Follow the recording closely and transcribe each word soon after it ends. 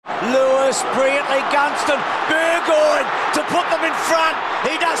Marcus brilliantly. Gunston, Burgoyne to put them in front.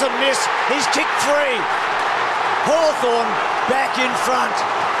 He doesn't miss. He's kicked free. Hawthorn back in front.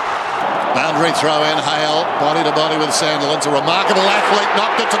 Boundary throw in, Hale, body to body with Sandilands. A remarkable athlete,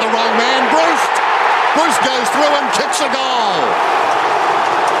 knocked it to the wrong man. Bruce goes through and kicks a goal.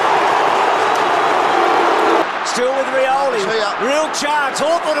 Still with Rioli. Real chance.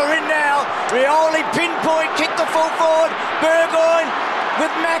 Hawthorn are in now. Rioli pinpoint, kick the full forward. Burgoyne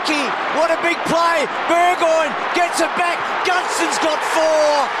with Mackie. What a big play. Burgoyne gets it back. Gunston's got 4.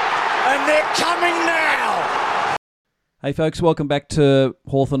 And they're coming now. Hey folks, welcome back to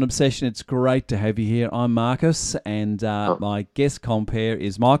Hawthorn Obsession. It's great to have you here. I'm Marcus, and my guest compere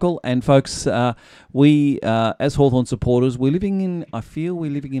is Michael. And folks, we as Hawthorn supporters, we're living in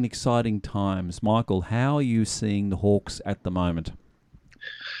exciting times. Michael, how are you seeing the Hawks at the moment?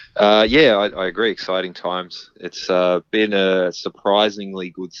 I agree. Exciting times. It's been a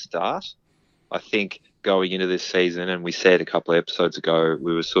surprisingly good start. I think going into this season, and we said a couple of episodes ago,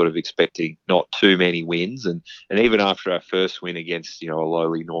 we were sort of expecting not too many wins, and even after our first win against a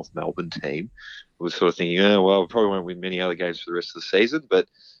lowly North Melbourne team, we were sort of thinking, we probably won't win many other games for the rest of the season, but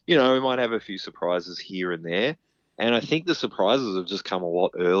we might have a few surprises here and there, and I think the surprises have just come a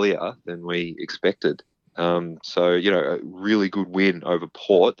lot earlier than we expected. A really good win over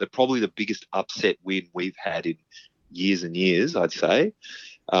Port. They're probably the biggest upset win we've had in years and years, I'd say.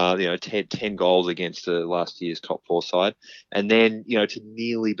 10 goals against last year's top 4 side. And then, to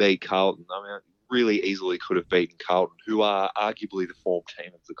nearly beat Carlton. I mean, really easily could have beaten Carlton, who are arguably the form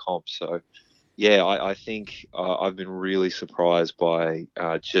team of the comp. So, I think I've been really surprised by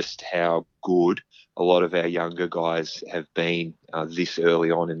just how good a lot of our younger guys have been this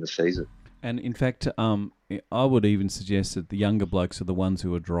early on in the season. And in fact, I would even suggest that the younger blokes are the ones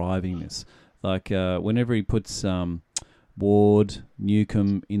who are driving this. Like, whenever he puts Ward,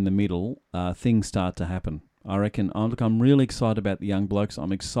 Newcomb in the middle, things start to happen. I reckon. I'm really excited about the young blokes.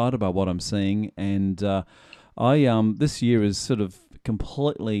 I'm excited about what I'm seeing, and this year is sort of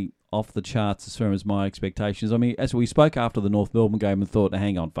completely off the charts as far as my expectations. I mean, as we spoke after the North Melbourne game and thought,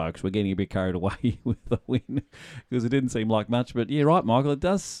 hang on, folks, we're getting a bit carried away with the win because it didn't seem like much. But yeah, right, Michael,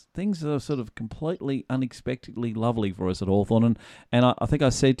 things are sort of completely unexpectedly lovely for us at Hawthorn, and I think I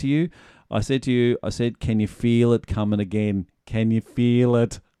said, can you feel it coming again? Can you feel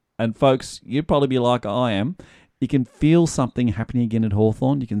it? And folks, you'd probably be like I am. You can feel something happening again at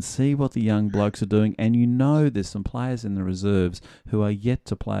Hawthorn. You can see what the young blokes are doing, and there's some players in the reserves who are yet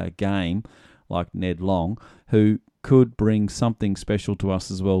to play a game, like Ned Long, who could bring something special to us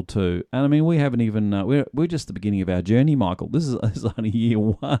as well too. And I mean, we haven't even we're just the beginning of our journey, Michael. This is only year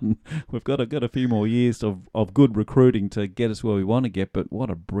 1. We've got a few more years of good recruiting to get us where we want to get. But what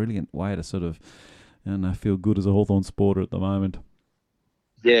a brilliant way to sort of feel good as a Hawthorn supporter at the moment.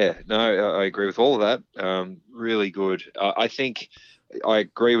 Yeah, no, I agree with all of that. Really good. I think I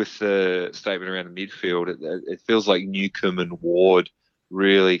agree with the statement around the midfield. It feels like Newcomb and Ward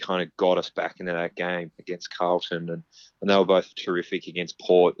really kind of got us back into that game against Carlton, and they were both terrific against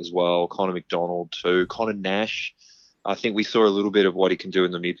Port as well. Connor McDonald too. Connor Nash, I think we saw a little bit of what he can do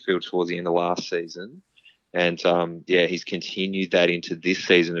in the midfield towards the end of last season. And, he's continued that into this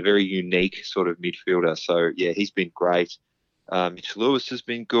season, a very unique sort of midfielder. So, he's been great. Mitch Lewis has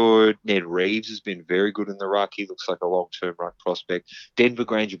been good. Ned Reeves has been very good in the ruck. He looks like a long-term ruck prospect. Denver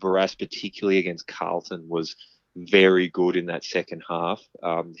Granger Barras, particularly against Carlton, was very good in that second half.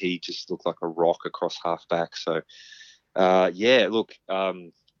 He just looked like a rock across half-back. So,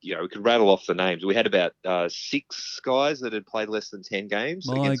 we could rattle off the names. We had about 6 guys that had played less than 10 games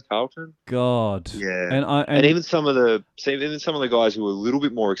against Carlton. God. Yeah. And even some of the guys who were a little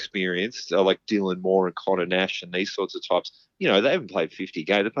bit more experienced, like Dylan Moore and Connor Nash and these sorts of types, they haven't played 50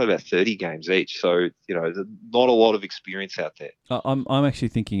 games. They played about 30 games each. So, there's not a lot of experience out there. I'm actually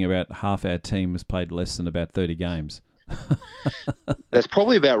thinking about half our team has played less than about 30 games. That's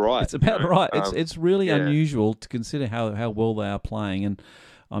probably about right. It's about right. It's really unusual to consider how well they are playing, and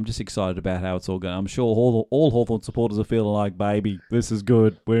I'm just excited about how it's all going. I'm sure all Hawthorn supporters are feeling like, baby, this is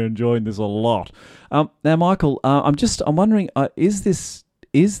good. We're enjoying this a lot. Now, Michael, I'm wondering, is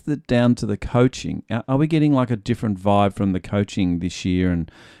that down to the coaching? Are we getting like a different vibe from the coaching this year?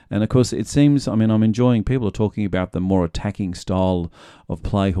 And of course, it seems, I'm enjoying, people are talking about the more attacking style of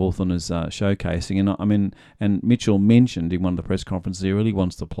play Hawthorn is showcasing. And Mitchell mentioned in one of the press conferences, he really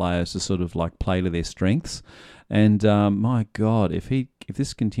wants the players to sort of like play to their strengths. And my God, if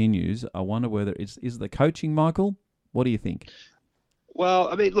this continues, I wonder whether is the coaching, Michael? What do you think?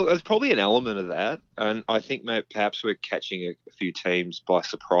 Well, look, there's probably an element of that, and I think perhaps we're catching a few teams by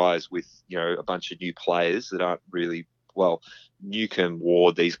surprise with, a bunch of new players that aren't really, Newcomb,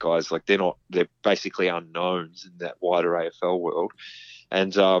 Ward, these guys, like they're basically unknowns in that wider AFL world.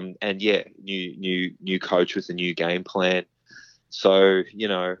 And yeah, new coach with a new game plan. So,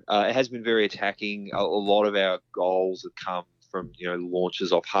 it has been very attacking. A lot of our goals have come from,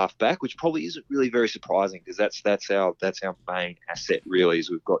 launches off halfback, which probably isn't really very surprising because that's our main asset really,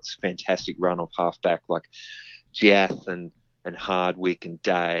 is we've got this fantastic run off halfback like Jiath and Hardwick and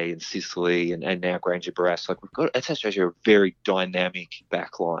Day and Sicily and now Granger Barras. Like that's actually a very dynamic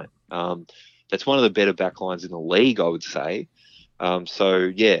backline. That's one of the better backlines in the league, I would say.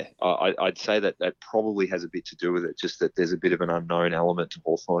 So yeah, I'd say that probably has a bit to do with it, just that there's a bit of an unknown element to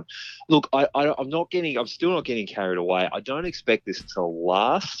Hawthorn. Look, I'm still not getting carried away. I don't expect this to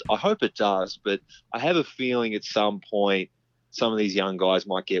last. I hope it does, but I have a feeling at some point some of these young guys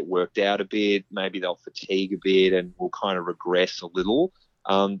might get worked out a bit. Maybe they'll fatigue a bit and will kind of regress a little.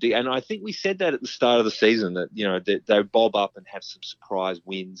 And I think we said that at the start of the season that they bob up and have some surprise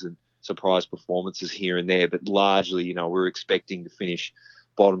wins and surprise performances here and there, but largely, we're expecting to finish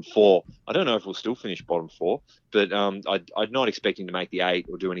bottom 4. I don't know if we'll still finish bottom 4, but I'm not expecting to make the 8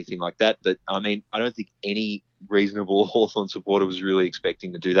 or do anything like that. But I mean, I don't think any reasonable Hawthorn supporter was really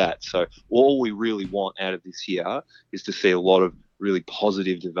expecting to do that. So all we really want out of this year is to see a lot of really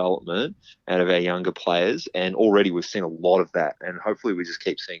positive development out of our younger players, and already we've seen a lot of that, and hopefully we just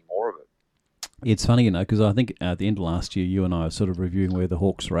keep seeing more of it. It's funny, because I think at the end of last year, you and I were sort of reviewing where the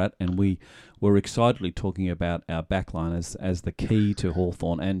Hawks were at, and we were excitedly talking about our backline as the key to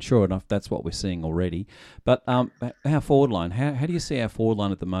Hawthorn, and sure enough, that's what we're seeing already. But our forward line, how do you see our forward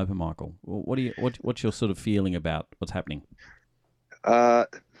line at the moment, Michael? What's your sort of feeling about what's happening?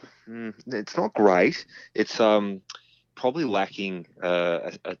 It's not great. It's probably lacking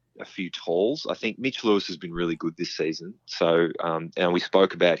a few talls. I think Mitch Lewis has been really good this season. So, and we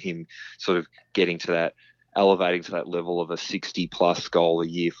spoke about him sort of elevating to that level of a 60-plus goal a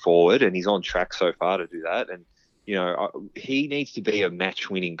year forward, and he's on track so far to do that. And, he needs to be a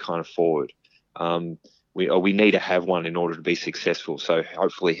match-winning kind of forward. We need to have one in order to be successful. So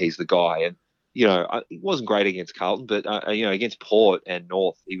hopefully he's the guy. And, he wasn't great against Carlton, but, against Port and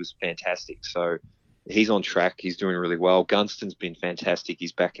North, he was fantastic. So, he's on track. He's doing really well. Gunston's been fantastic.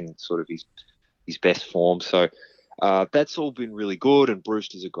 He's back in sort of his best form. So that's all been really good. And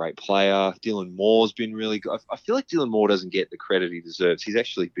Brewster's a great player. Dylan Moore's been really good. I feel like Dylan Moore doesn't get the credit he deserves. He's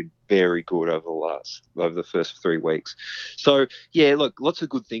actually been very good over the first 3 weeks. So yeah, look, lots of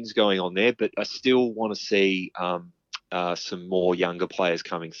good things going on there. But I still want to see some more younger players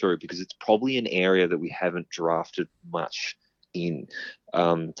coming through, because it's probably an area that we haven't drafted much in.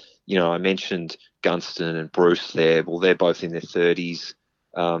 I mentioned Gunston and Bruce there. Well, they're both in their 30s.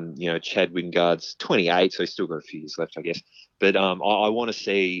 Chad Wingard's 28, so he's still got a few years left, I guess. But I want to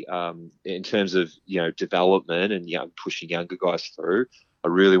see, in terms of development and pushing younger guys through, I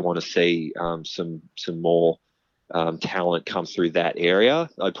really want to see some more talent come through that area.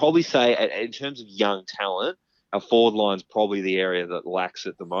 I'd probably say, in terms of young talent, our forward line's probably the area that lacks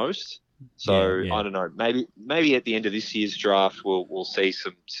it the most. So yeah. I don't know. Maybe at the end of this year's draft, we'll see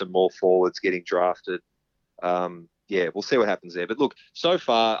some more forwards getting drafted. We'll see what happens there. But look, so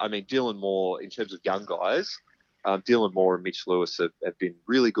far, I mean, Dylan Moore, in terms of young guys, Dylan Moore and Mitch Lewis have been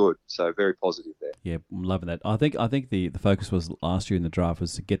really good. So very positive there. Yeah, I'm loving that. I think the focus was last year in the draft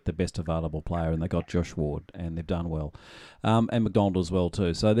was to get the best available player, and they got Josh Ward, and they've done well, and McDonald as well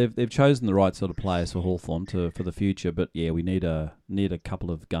too. So they've chosen the right sort of players for Hawthorn for the future. But yeah, we need a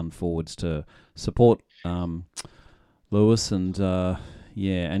couple of gun forwards to support Lewis and.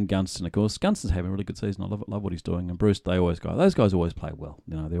 And Gunston, of course. Gunston's having a really good season. I love what he's doing. And Bruce, those guys always play well.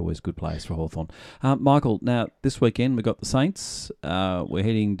 They're always good players for Hawthorn. Michael, now this weekend we've got the Saints. We're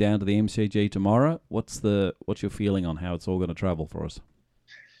heading down to the MCG tomorrow. What's your feeling on how it's all going to travel for us?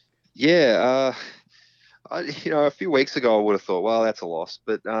 Yeah, a few weeks ago I would have thought, well, that's a loss.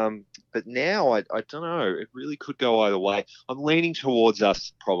 But now I don't know. It really could go either way. I'm leaning towards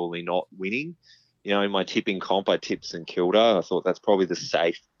us probably not winning. In my tipping comp, I tipped St Kilda. I thought that's probably the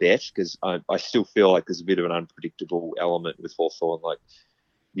safe bet, because I still feel like there's a bit of an unpredictable element with Hawthorn. Like,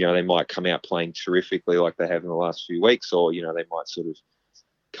 they might come out playing terrifically like they have in the last few weeks, or, they might sort of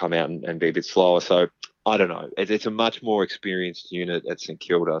come out and be a bit slower. So I don't know. It's a much more experienced unit at St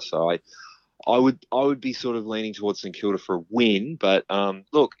Kilda. So I would be sort of leaning towards St Kilda for a win. But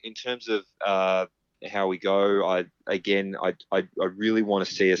look, in terms of how we go, I really want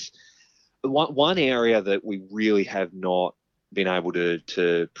to see us. One area that we really have not been able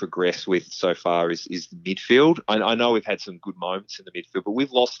to progress with so far is the midfield. I know we've had some good moments in the midfield, but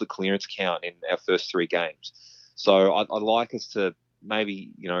we've lost the clearance count in our first 3 games. So I'd like us to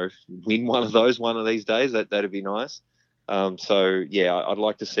maybe, win one of these days. That'd be nice. So yeah, I'd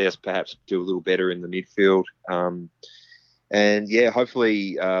like to see us perhaps do a little better in the midfield. And yeah,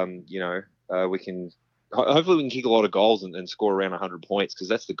 hopefully, we can. Hopefully we can kick a lot of goals and score around 100 points, because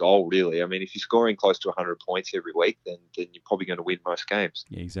that's the goal, really. I mean, if you're scoring close to 100 points every week, then you're probably going to win most games.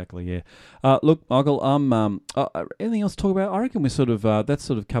 Yeah, exactly. Yeah. Look, Michael. Anything else to talk about? I reckon we that's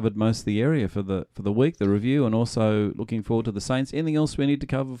sort of covered most of the area for the week, the review, and also looking forward to the Saints. Anything else we need to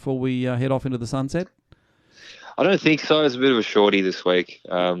cover before we head off into the sunset? I don't think so. It's a bit of a shorty this week,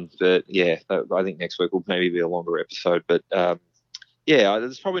 but yeah, I think next week will maybe be a longer episode. But yeah,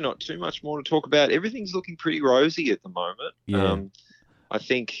 there's probably not too much more to talk about. Everything's looking pretty rosy at the moment. Yeah. I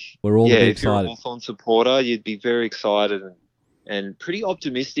think we're all if you're a Hawthorn supporter, you'd be very excited and pretty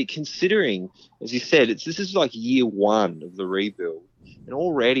optimistic, considering, as you said, this is like year one of the rebuild, and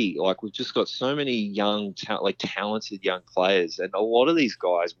already we've just got so many young, talented young players, and a lot of these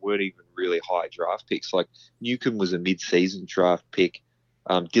guys weren't even really high draft picks. Like Newcomb was a mid-season draft pick.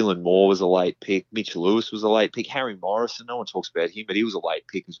 Dylan Moore was a late pick. Mitch Lewis was a late pick. Harry Morrison, no one talks about him, but he was a late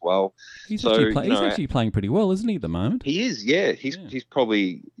pick as well. He's actually playing pretty well, isn't he, at the moment? He is, yeah. He's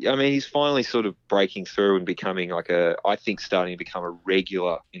probably, he's finally sort of breaking through and becoming I think starting to become a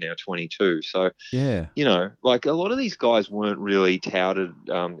regular in our 22. So, yeah, a lot of these guys weren't really touted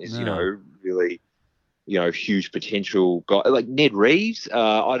as, really, huge potential guy. Like Ned Reeves, he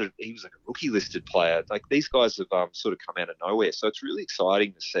was like a rookie listed player. Like these guys have sort of come out of nowhere. So it's really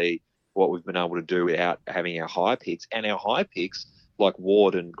exciting to see what we've been able to do without having our high picks. And our high picks, like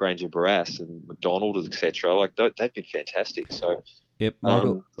Ward and Granger Barras and McDonald, etc., they've been fantastic. So, yep,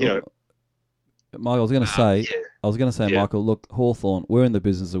 Michael, Michael, I was going to say, yeah. Michael, look, Hawthorn, we're in the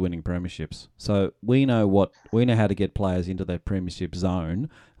business of winning premierships. So we know how to get players into that premiership zone.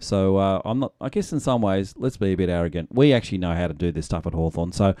 So I guess in some ways, let's be a bit arrogant. We actually know how to do this stuff at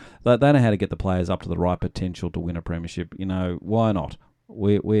Hawthorn. So they know how to get the players up to the right potential to win a premiership. Why not?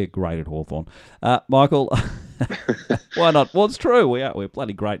 We're great at Hawthorn. Michael, why not? Well, it's true. We're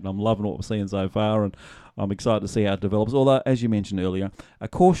bloody great, and I'm loving what we're seeing so far, and I'm excited to see how it develops. Although, as you mentioned earlier, a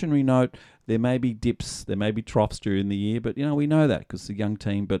cautionary note, there may be dips, there may be troughs during the year, but, we know that because it's a young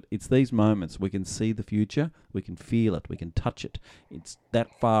team. But it's these moments we can see the future, we can feel it, we can touch it. It's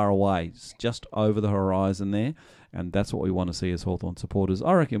that far away. It's just over the horizon there, and that's what we want to see as Hawthorn supporters.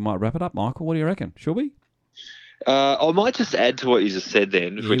 I reckon we might wrap it up, Michael. What do you reckon? Should we? I might just add to what you just said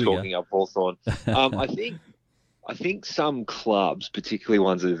then, if we're talking up Hawthorn. I think some clubs, particularly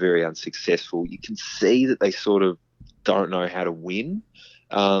ones that are very unsuccessful, you can see that they sort of don't know how to win.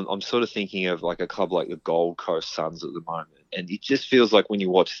 I'm sort of thinking of a club like the Gold Coast Suns at the moment. And it just feels like when you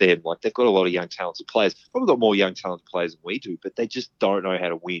watch them, they've got a lot of young talented players. Probably got more young talented players than we do, but they just don't know how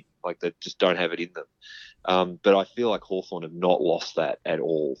to win. They just don't have it in them. But I feel like Hawthorn have not lost that at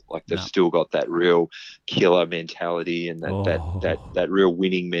all. They've still got that real killer mentality and that real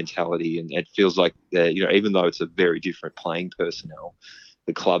winning mentality. And it feels like even though it's a very different playing personnel,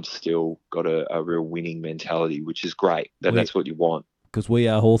 the club's still got a real winning mentality, which is great. That's what you want. Because we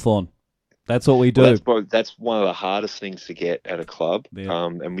are Hawthorn. That's what we do. Well, that's one of the hardest things to get at a club. Yeah.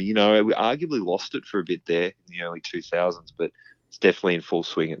 And we arguably lost it for a bit there in the early 2000s, but it's definitely in full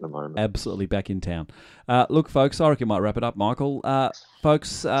swing at the moment. Absolutely back in town. Look, folks, I reckon we might wrap it up, Michael.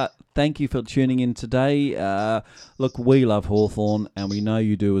 Folks, thank you for tuning in today. Look, we love Hawthorn, and we know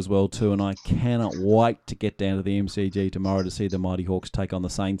you do as well too, and I cannot wait to get down to the MCG tomorrow to see the Mighty Hawks take on the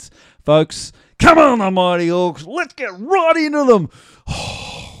Saints. Folks, come on, the Mighty Hawks. Let's get right into them.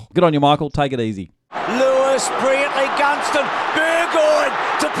 Good on you, Michael. Take it easy. Lewis, brilliantly, Gunston, Burgoyne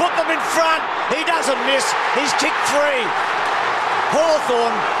to put them in front. He doesn't miss. He's kicked free.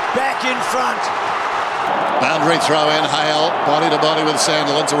 Hawthorn back in front. Boundary throw in, Hale, body to body with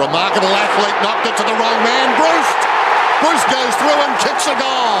Sandilands. A remarkable athlete, knocked it to the wrong man. Bruce goes through and kicks a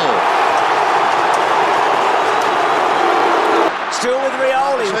goal. Still with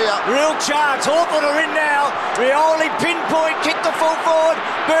Rioli. Real chance. Hawthorn are in now. Rioli pinpoint, kick the full forward.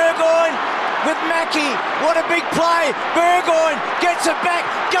 Burgoyne with Mackie. What a big play. Burgoyne gets it back.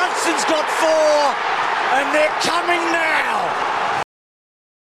 Gunston's got 4. And they're coming now.